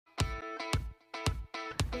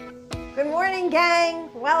Good morning,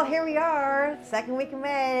 gang. Well, here we are, second week of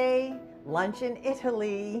May, lunch in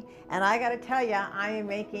Italy. And I gotta tell you, I am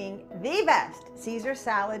making the best Caesar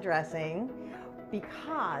salad dressing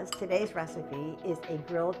because today's recipe is a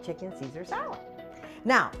grilled chicken Caesar salad.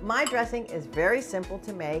 Now, my dressing is very simple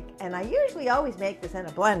to make, and I usually always make this in a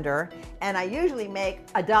blender, and I usually make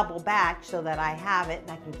a double batch so that I have it and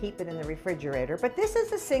I can keep it in the refrigerator. But this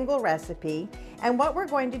is a single recipe, and what we're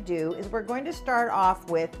going to do is we're going to start off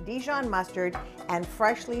with Dijon mustard and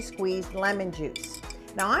freshly squeezed lemon juice.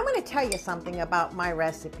 Now, I'm going to tell you something about my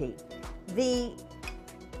recipe.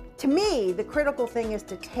 To me, the critical thing is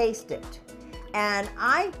to taste it. And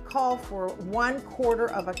I call for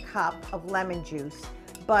 1/4 cup of lemon juice,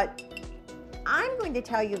 but I'm going to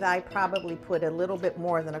tell you that I probably put a little bit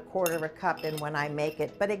more than 1/4 cup in when I make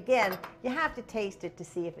it. But again, you have to taste it to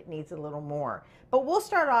see if it needs a little more. But we'll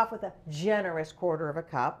start off with a generous 1/4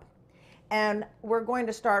 cup. And we're going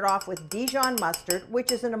to start off with Dijon mustard,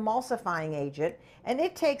 which is an emulsifying agent. And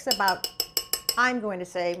it takes about, I'm going to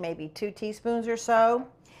say maybe 2 teaspoons or so.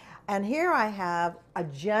 And here I have a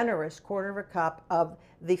generous 1/4 cup of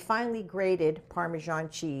the finely grated Parmesan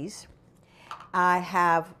cheese. I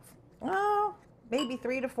have, maybe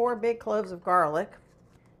 3 to 4 big cloves of garlic.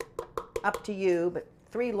 Up to you, but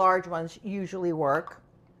 3 large ones usually work.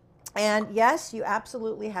 And yes, you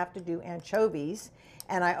absolutely have to do anchovies.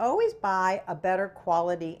 And I always buy a better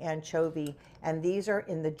quality anchovy. And these are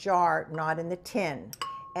in the jar, not in the tin.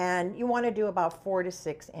 And you want to do about 4 to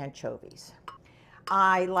 6 anchovies.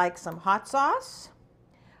 I like some hot sauce.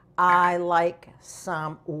 I like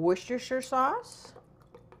some Worcestershire sauce.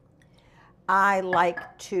 I like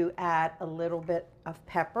to add a little bit of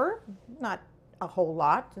pepper, not a whole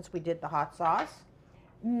lot since we did the hot sauce.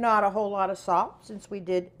 Not a whole lot of salt since we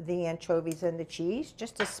did the anchovies and the cheese,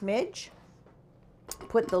 just a smidge.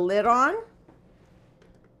 Put the lid on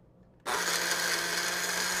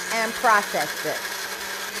and process this.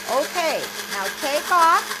 Okay, now take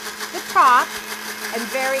off the top and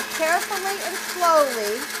very carefully and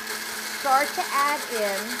slowly start to add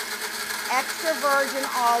in extra virgin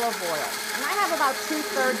olive oil. And I have about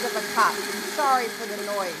 2/3 cup. I'm sorry for the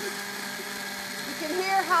noise. You can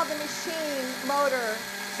hear how the machine motor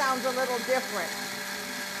sounds a little different.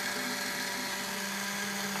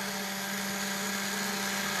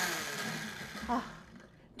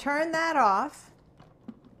 Turn that off.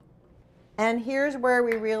 And here's where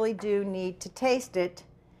we really do need to taste it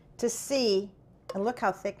to see, and look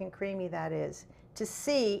how thick and creamy that is, to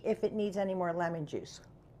see if it needs any more lemon juice.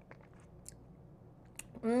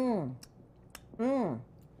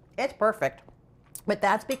 It's perfect. But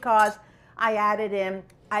that's because I added in,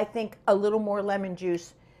 I think, a little more lemon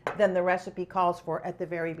juice than the recipe calls for at the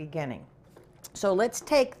very beginning. So let's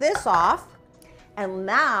take this off, and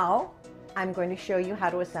now I'm going to show you how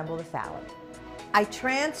to assemble the salad. I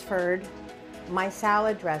transferred my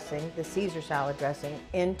salad dressing, the Caesar salad dressing,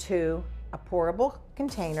 into a pourable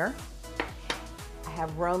container. I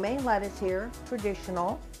have romaine lettuce here,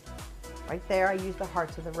 traditional. Right there, I use the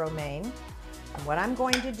hearts of the romaine. And what I'm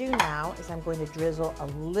going to do now is I'm going to drizzle a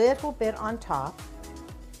little bit on top.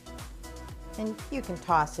 And you can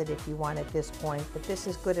toss it if you want at this point, but this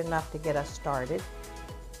is good enough to get us started.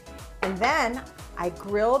 And then I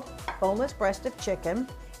grilled boneless breast of chicken,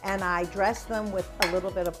 and I dressed them with a little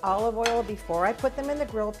bit of olive oil before I put them in the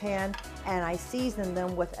grill pan, and I seasoned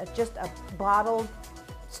them with just a bottled,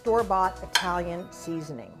 store-bought Italian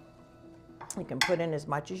seasoning. You can put in as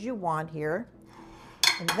much as you want here.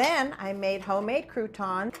 And then I made homemade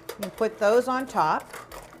croutons. You can put those on top.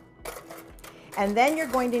 And then you're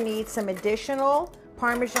going to need some additional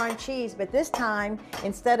Parmesan cheese, but this time,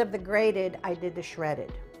 instead of the grated, I did the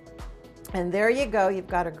shredded. And there you go, you've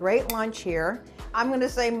got a great lunch here. I'm going to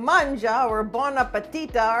say mangia or buon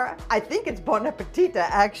appetita. I think it's buon appetita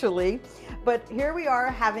actually. But here we are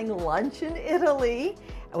having lunch in Italy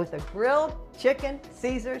with a grilled chicken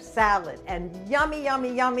Caesar salad. And yummy,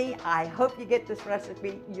 yummy, yummy. I hope you get this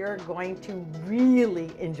recipe. You're going to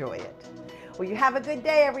really enjoy it. Well, you have a good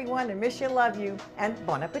day, everyone, and miss you, love you, and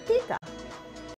buon appetita.